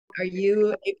Are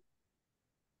you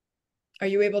are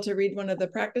you able to read one of the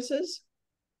practices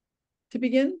to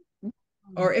begin?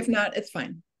 Or if not, it's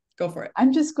fine. Go for it.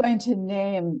 I'm just going to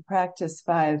name practice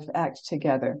 5 act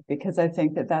together because I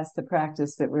think that that's the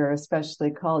practice that we're especially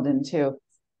called into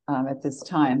at this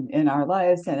time in our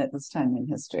lives and at this time in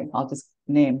history. I'll just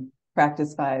name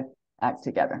practice 5 act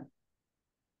together.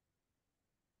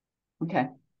 Okay.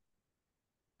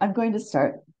 I'm going to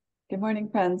start. Good morning,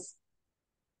 friends.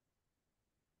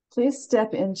 Please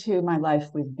step into my life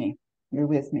with me. You're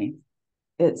with me.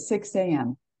 It's 6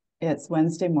 a.m. It's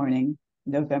Wednesday morning,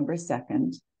 November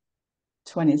 2nd,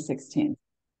 2016.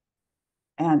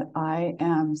 And I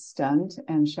am stunned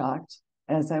and shocked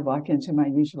as I walk into my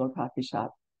usual coffee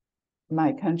shop.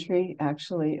 My country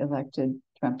actually elected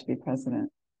Trump to be president.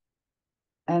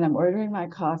 And I'm ordering my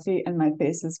coffee and my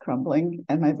face is crumbling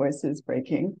and my voice is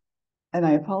breaking. And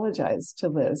I apologize to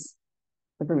Liz,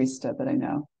 the barista that I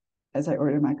know, as I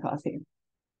order my coffee.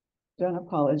 Don't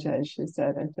apologize, she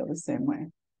said. I feel the same way.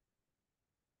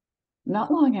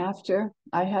 Not long after,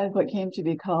 I had what came to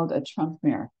be called a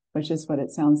Trumpmare, which is what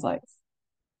it sounds like.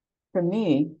 For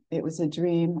me, it was a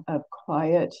dream of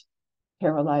quiet,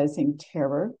 paralyzing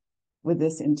terror with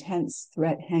this intense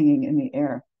threat hanging in the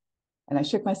air. And I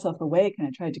shook myself awake and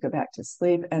I tried to go back to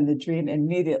sleep, and the dream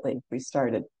immediately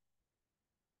restarted.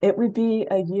 It would be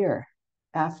a year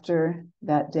after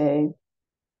that day,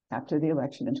 after the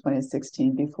election in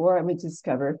 2016, before I would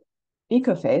discover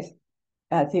eco-faith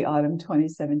at the autumn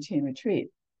 2017 retreat.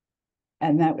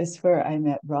 And that was where I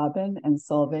met Robin and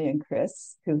Solveig and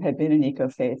Chris, who had been in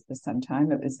eco-faith for some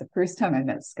time. It was the first time I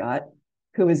met Scott,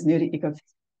 who was new to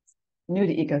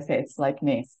eco-faiths like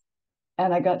me.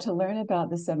 And I got to learn about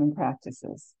the 7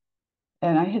 practices.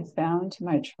 And I had found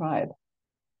my tribe.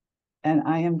 And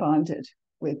I am bonded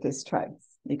with this tribe,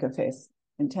 eco-faith,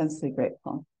 intensely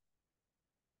grateful.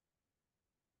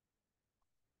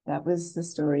 That was the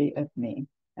story of me.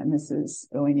 And this is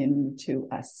going into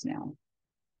us now.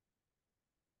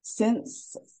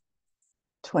 Since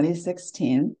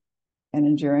 2016, and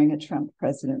enduring a Trump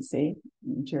presidency,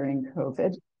 during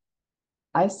COVID,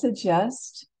 I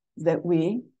suggest that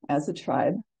we, as a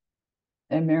tribe,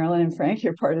 and Marilyn and Frank,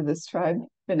 you're part of this tribe,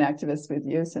 been activists with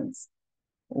you since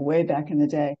way back in the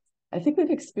day. I think we've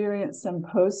experienced some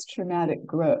post-traumatic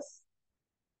growth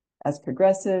as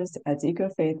progressives, as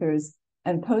eco-faithers,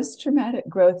 and post-traumatic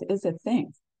growth is a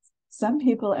thing. Some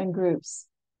people and groups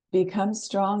become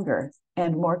stronger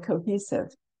and more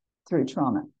cohesive through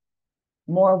trauma,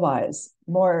 more wise,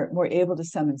 more able to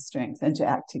summon strength and to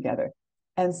act together.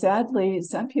 And sadly,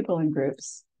 some people and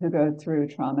groups who go through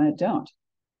trauma don't.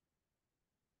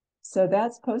 So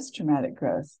that's post-traumatic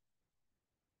growth.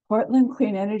 Portland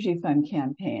Clean Energy Fund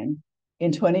campaign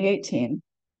in 2018,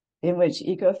 in which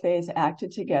eco-faith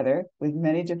acted together with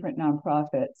many different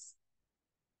nonprofits.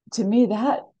 To me,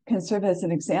 that can serve as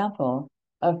an example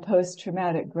of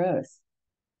post-traumatic growth.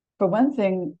 For one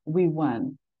thing, we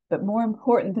won, but more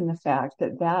important than the fact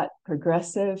that that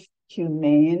progressive,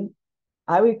 humane,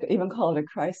 I would even call it a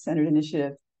Christ-centered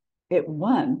initiative, it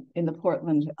won in the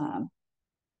Portland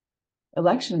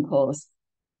election polls.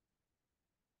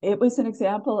 It was an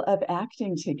example of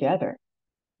acting together,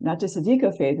 not just as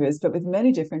eco-faithers, but with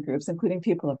many different groups, including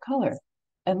people of color.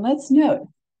 And let's note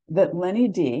that Lenny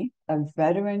D, a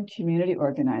veteran community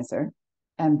organizer,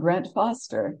 and Brent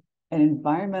Foster, an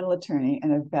environmental attorney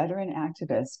and a veteran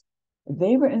activist,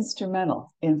 they were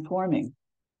instrumental in forming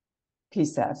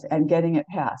PSEF and getting it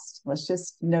passed. Let's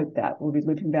just note that. We'll be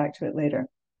looping back to it later.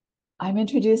 I'm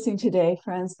introducing today,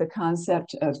 friends, the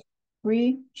concept of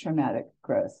pre-traumatic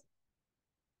growth,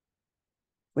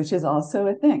 which is also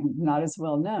a thing, not as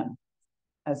well known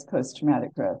as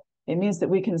post-traumatic growth. It means that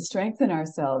we can strengthen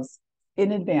ourselves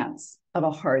in advance of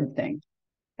a hard thing.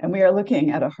 And we are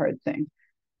looking at a hard thing.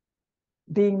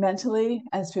 Being mentally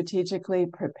and strategically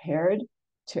prepared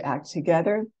to act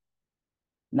together,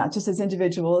 not just as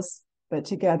individuals, but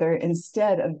together,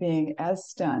 instead of being as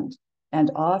stunned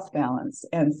and off balance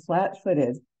and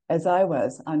flat-footed as I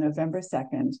was on November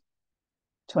 2nd,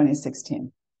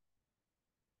 2016.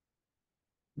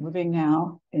 Moving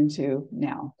now into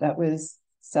now. That was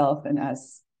self and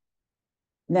us.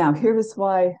 Now, here's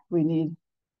why we need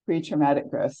pre-traumatic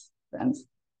growth, friends.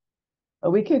 A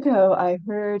week ago, I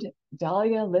heard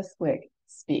Dahlia Lithwick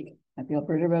speak at the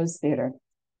Alberta Rose Theatre.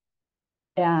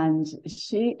 And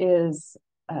she is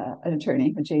an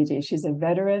attorney, a JD. She's a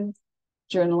veteran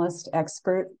journalist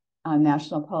expert on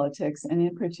national politics. And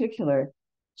in particular,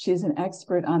 she's an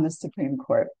expert on the Supreme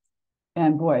Court.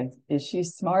 And boy, is she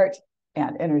smart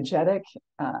and energetic,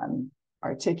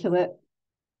 articulate.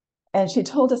 And she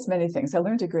told us many things. I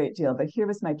learned a great deal, but here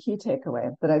was my key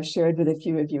takeaway that I've shared with a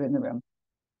few of you in the room.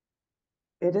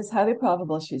 It is highly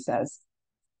probable, she says,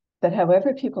 that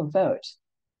however people vote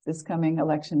this coming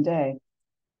election day,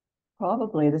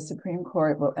 probably the Supreme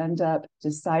Court will end up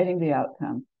deciding the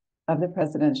outcome of the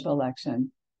presidential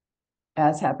election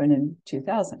as happened in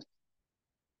 2000.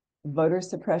 Voter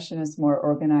suppression is more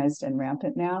organized and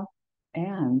rampant now,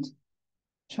 and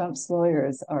Trump's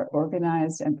lawyers are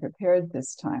organized and prepared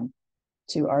this time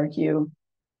to argue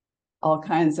all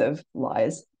kinds of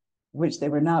lies, which they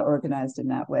were not organized in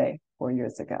that way 4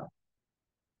 years ago.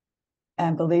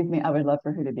 And believe me, I would love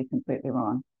for her to be completely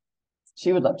wrong.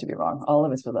 She would love to be wrong. All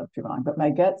of us would love to be wrong. But my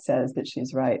gut says that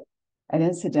she's right. And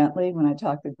incidentally, when I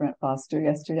talked with Brent Foster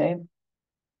yesterday,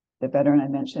 the veteran I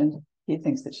mentioned, he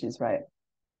thinks that she's right.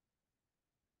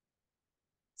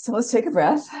 So let's take a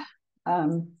breath.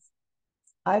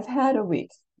 I've had a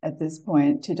week at this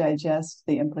point to digest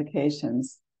the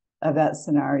implications of that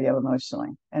scenario emotionally.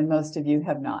 And most of you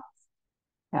have not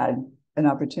had an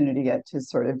opportunity yet to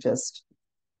sort of just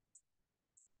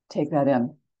take that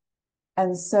in.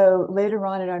 And so later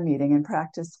on in our meeting in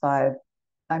practice 5,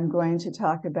 I'm going to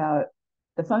talk about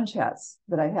the phone chats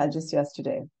that I had just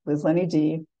yesterday with Lenny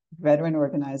D, veteran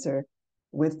organizer,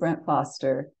 with Brent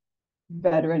Foster,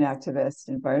 veteran activist,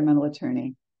 environmental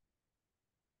attorney.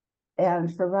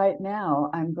 And for right now,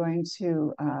 I'm going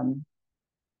to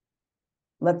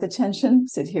let the tension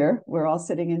sit here. We're all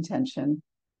sitting in tension.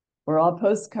 We're all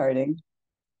postcarding.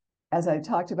 As I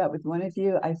talked about with one of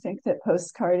you, I think that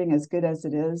postcarding, as good as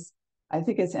it is, I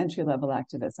think it's entry-level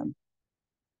activism.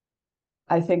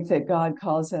 I think that God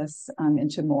calls us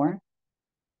into more,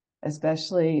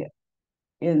 especially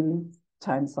in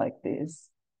times like these.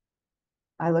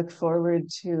 I look forward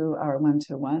to our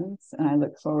one-to-ones, and I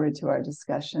look forward to our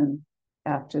discussion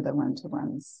after the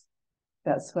one-to-ones.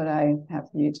 That's what I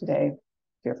have for you today,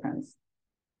 dear friends.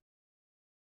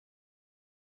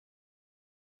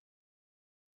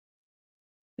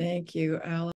 Thank you, Alice.